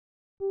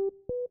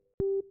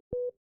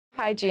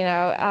Hi,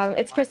 Gino.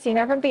 It's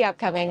Christina from The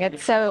Upcoming.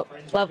 It's so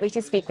lovely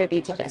to speak with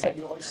you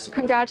today.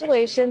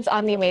 Congratulations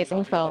on the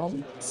amazing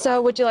film.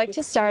 So, would you like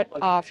to start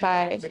off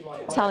by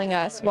telling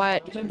us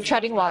what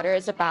Treading Water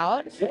is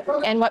about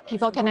and what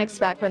people can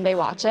expect when they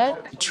watch it?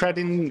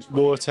 Treading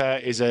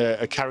Water is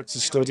a character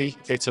study.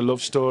 It's a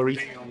love story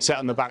set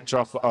on the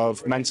backdrop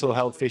of mental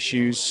health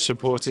issues,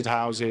 supported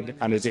housing,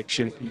 and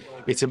addiction.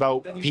 It's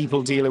about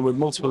people dealing with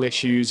multiple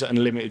issues and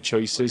limited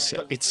choices.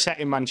 It's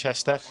set in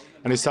Manchester,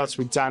 and it starts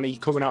with Danny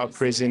coming out of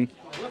prison,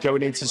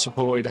 going into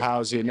supported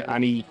housing,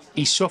 and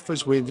he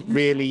suffers with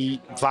really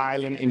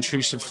violent,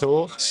 intrusive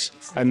thoughts,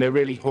 and they're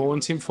really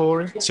haunting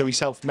for him. So he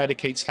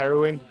self-medicates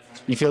heroin.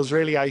 He feels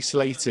really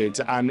isolated,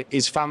 and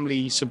his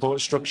family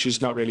support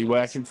structure's not really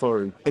working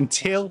for him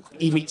until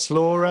he meets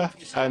Laura,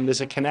 and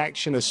there's a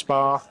connection, a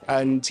spark,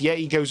 and yeah,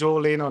 he goes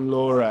all in on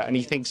Laura, and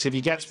he thinks if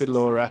he gets with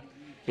Laura,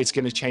 it's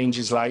going to change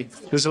his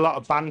life. There's a lot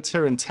of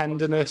banter and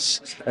tenderness.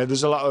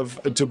 There's a lot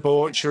of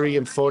debauchery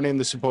and fun in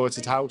the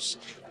supported house,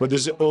 but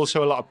there's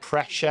also a lot of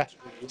pressure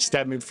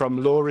stemming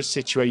from Laura's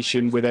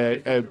situation with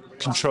a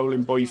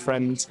controlling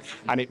boyfriend,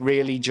 and it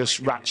really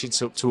just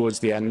ratchets up towards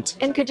the end.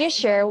 And could you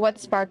share what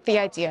sparked the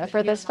idea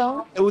for this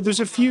film? Well, there's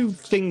a few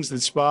things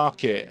that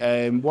spark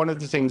it. One of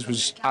the things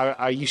was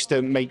I used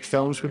to make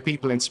films with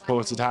people in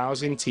supported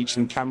housing, teach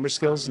them camera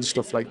skills and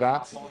stuff like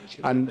that.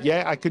 And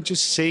yeah, I could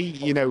just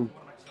see,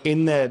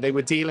 in there, they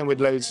were dealing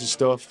with loads of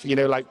stuff,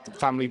 like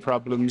family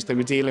problems. They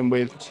were dealing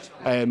with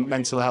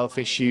mental health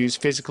issues,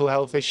 physical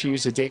health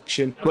issues,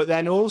 addiction. But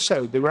then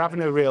also, they were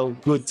having a real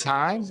good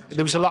time.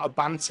 There was a lot of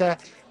banter.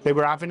 They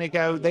were having a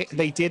go.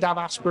 They did have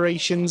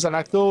aspirations. And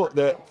I thought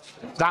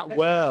that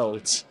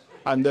world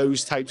and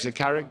those types of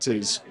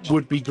characters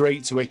would be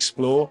great to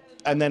explore.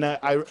 And then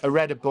I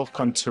read a book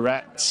on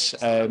Tourette's,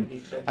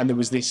 and there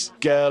was this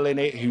girl in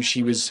it who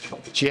she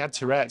had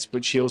Tourette's,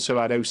 but she also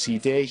had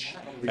OCD.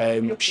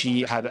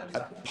 She had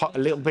a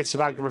little bit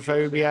of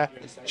agoraphobia.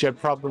 She had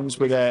problems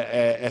with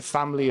her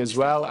family as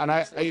well. And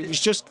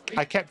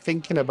I kept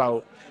thinking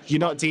about, you're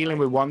not dealing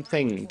with one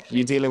thing,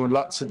 you're dealing with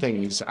lots of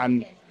things.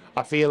 And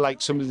I feel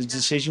like some of the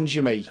decisions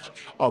you make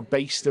are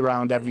based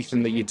around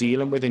everything that you're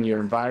dealing with in your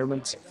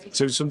environment.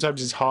 So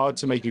sometimes it's hard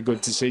to make a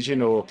good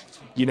decision, or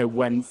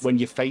when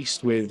you're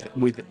faced with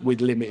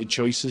limited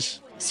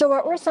choices. So,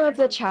 what were some of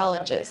the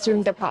challenges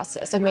during the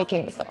process of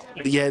making the film?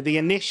 Yeah, the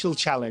initial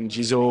challenge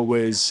is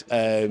always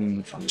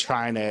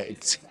trying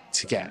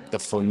to get the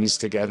funds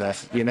together.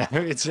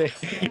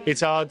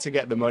 It's hard to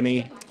get the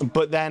money.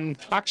 But then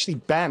actually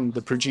Ben,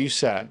 the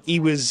producer, he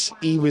was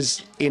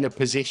in a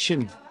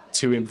position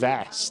to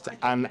invest,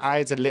 and I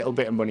had a little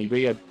bit of money, but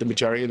he had the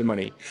majority of the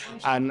money,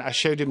 and I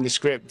showed him the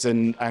script,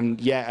 and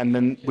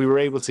then we were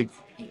able to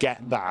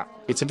get that.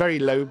 It's a very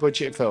low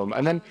budget film,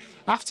 and then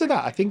after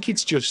that I think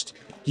it's just,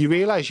 you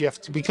realize you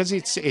have to, because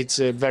it's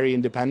a very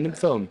independent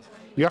film,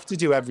 you have to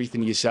do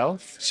everything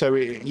yourself. So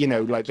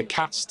like the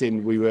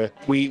casting,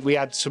 we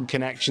had some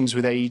connections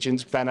with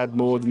agents. Ben had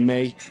more than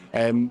me.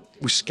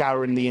 We're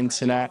scouring the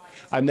internet,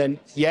 and then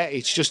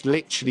it's just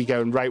literally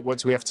going, right, what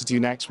do we have to do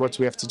next? What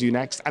do we have to do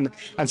next? And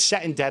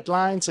setting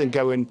deadlines and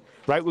going,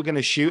 right, we're going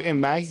to shoot in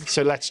May,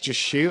 so let's just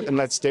shoot and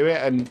let's do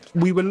it. And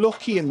we were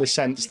lucky in the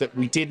sense that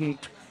we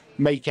didn't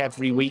make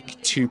every week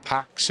 2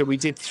 packs, so we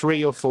did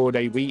 3 or 4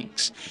 day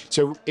weeks.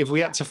 So if we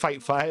had to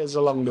fight fires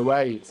along the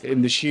way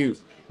in the shoot,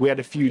 we had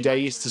a few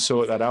days to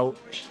sort that out.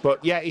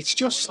 But yeah, it's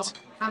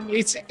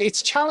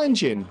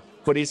challenging,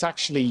 but it's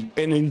actually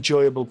an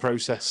enjoyable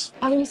process.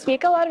 You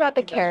speak a lot about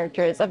the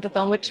characters of the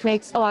film, which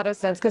makes a lot of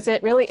sense because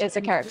it really is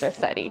a character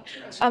study.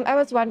 I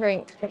was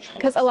wondering,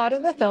 because a lot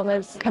of the film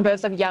is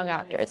composed of young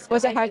actors,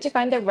 was it hard to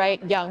find the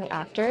right young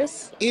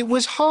actors? It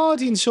was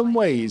hard in some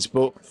ways,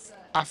 but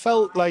I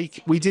felt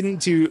like we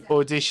didn't do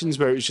auditions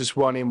where it was just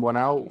one in, one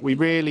out. We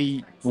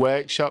really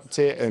workshopped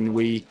it, and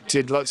we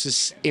did lots of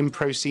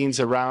improv scenes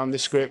around the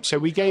script. So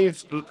we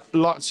gave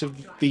lots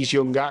of these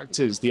young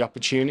actors the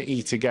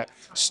opportunity to get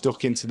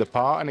stuck into the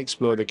part and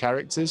explore the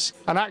characters.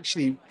 And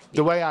actually,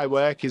 the way I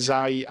work is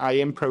I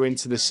improv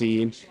into the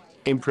scene,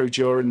 improv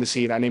during the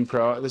scene, and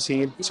improv out of the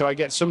scene. So I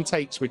get some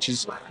takes which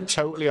is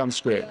totally on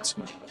script,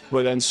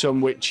 but then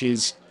some which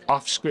is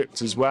off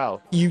script as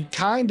well. You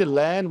kind of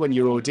learn when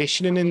you're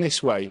auditioning in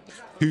this way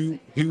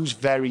who's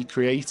very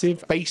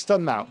creative. Based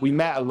on that, we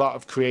met a lot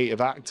of creative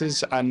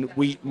actors, and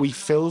we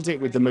filled it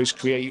with the most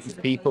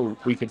creative people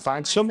we could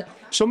find. Some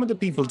of the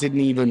people didn't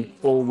even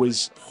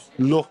always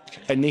look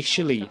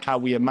initially how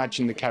we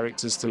imagined the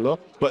characters to look,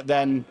 but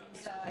then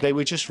they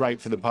were just right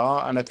for the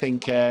part. And I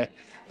think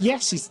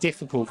yes, it's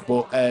difficult,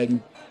 but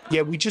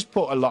we just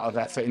put a lot of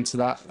effort into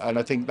that, and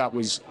I think that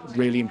was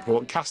really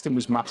important. Casting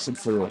was massive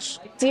for us.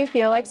 Do you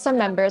feel like some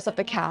members of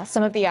the cast,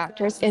 some of the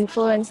actors,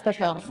 influenced the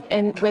film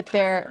with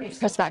their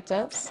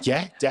perspectives?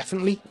 Yeah,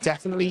 definitely.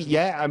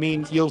 Yeah, I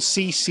mean, you'll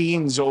see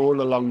scenes all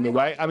along the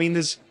way. I mean,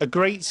 there's a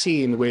great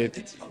scene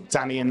with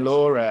Danny and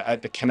Laura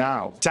at the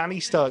canal. Danny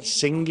starts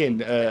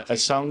singing a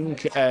song,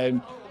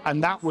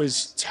 and that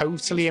was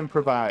totally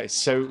improvised.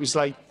 So it was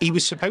like, he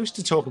was supposed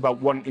to talk about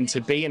wanting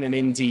to be in an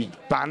indie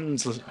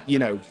band,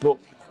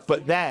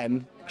 but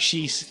then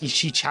she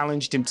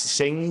challenged him to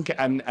sing,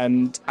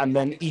 and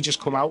then he just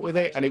come out with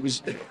it, and it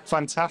was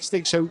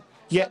fantastic. So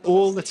yeah,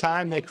 all the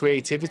time their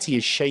creativity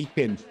is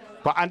shaping.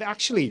 But and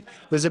actually,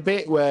 there's a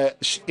bit where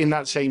in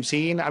that same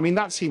scene, I mean,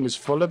 that scene was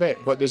full of it.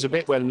 But there's a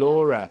bit where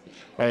Laura,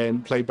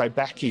 played by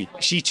Becky,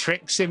 she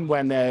tricks him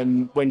when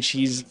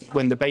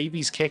the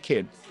baby's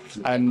kicking.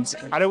 And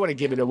I don't want to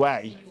give it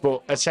away,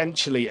 but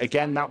essentially,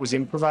 again, that was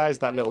improvised,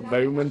 that little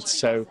moment.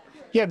 So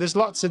yeah, there's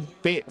lots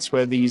of bits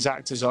where these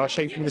actors are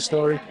shaping the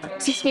story.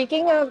 So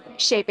speaking of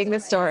shaping the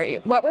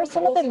story, what were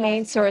some of the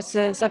main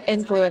sources of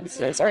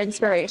influences or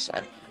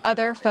inspiration?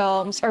 Other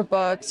films or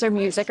books or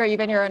music or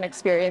even your own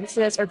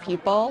experiences or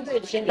people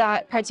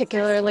that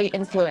particularly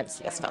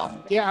influenced this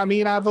film? Yeah, I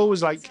mean, I've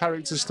always liked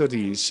character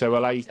studies, so I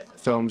like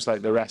films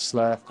like The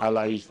Wrestler, I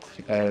like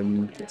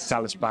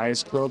Dallas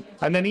Buyers Club,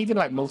 and then even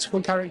like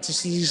multiple character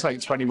studies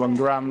like 21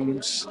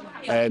 Grams,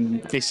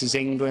 This Is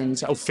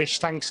England, Fish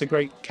Tank's a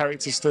great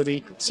character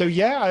study. So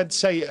yeah, I'd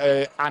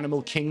say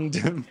Animal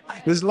Kingdom.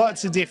 There's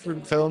lots of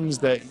different films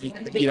that,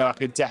 I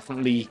could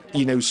definitely,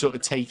 sort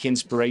of take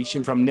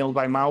inspiration from. Nil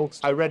by Mao.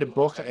 I read a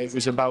book, it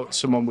was about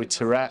someone with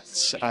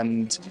Tourette's,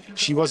 and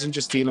she wasn't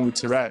just dealing with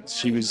Tourette's,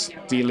 she was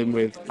dealing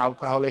with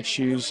alcohol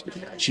issues,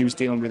 she was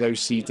dealing with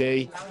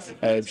OCD,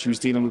 she was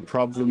dealing with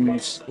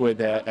problems with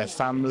her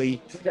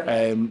family,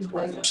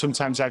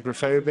 sometimes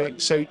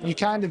agoraphobic. So you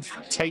kind of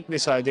take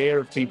this idea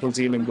of people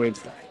dealing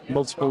with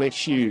multiple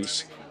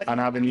issues and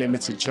having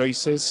limited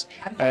choices.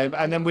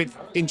 And then with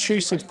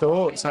intrusive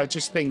thoughts, I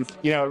just think,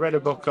 I read a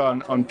book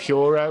on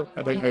Puro.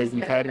 I don't know if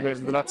you've heard of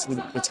it, but that's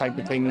the type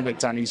of thing that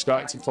Danny's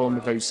got. It's a form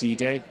of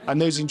OCD.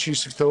 And those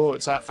intrusive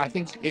thoughts, I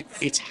think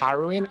it's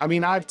harrowing. I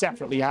mean, I've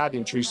definitely had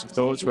intrusive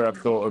thoughts where I've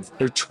thought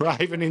of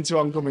driving into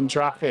oncoming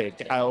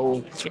traffic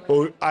or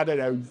I don't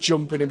know,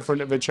 jumping in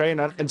front of a train.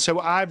 And so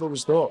I've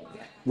always thought,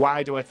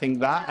 why do I think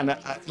that? And,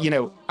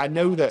 I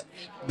know that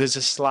there's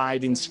a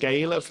sliding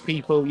scale of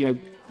people,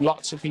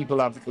 lots of people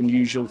have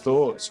unusual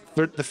thoughts.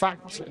 But the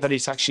fact that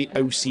it's actually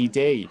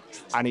OCD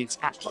and it's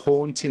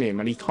haunting him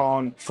and he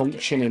can't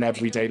function in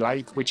everyday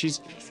life, which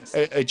is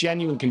a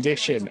genuine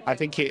condition, I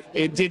think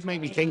it did make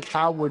me think,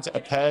 how would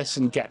a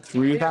person get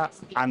through that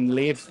and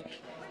live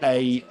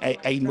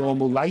a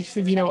normal life,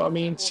 if you know what I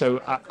mean?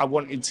 So I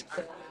wanted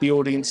the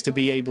audience to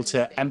be able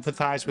to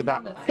empathise with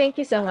that. Thank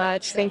you so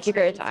much. Thank you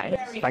for your time.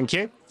 Thank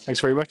you. Thanks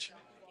very much.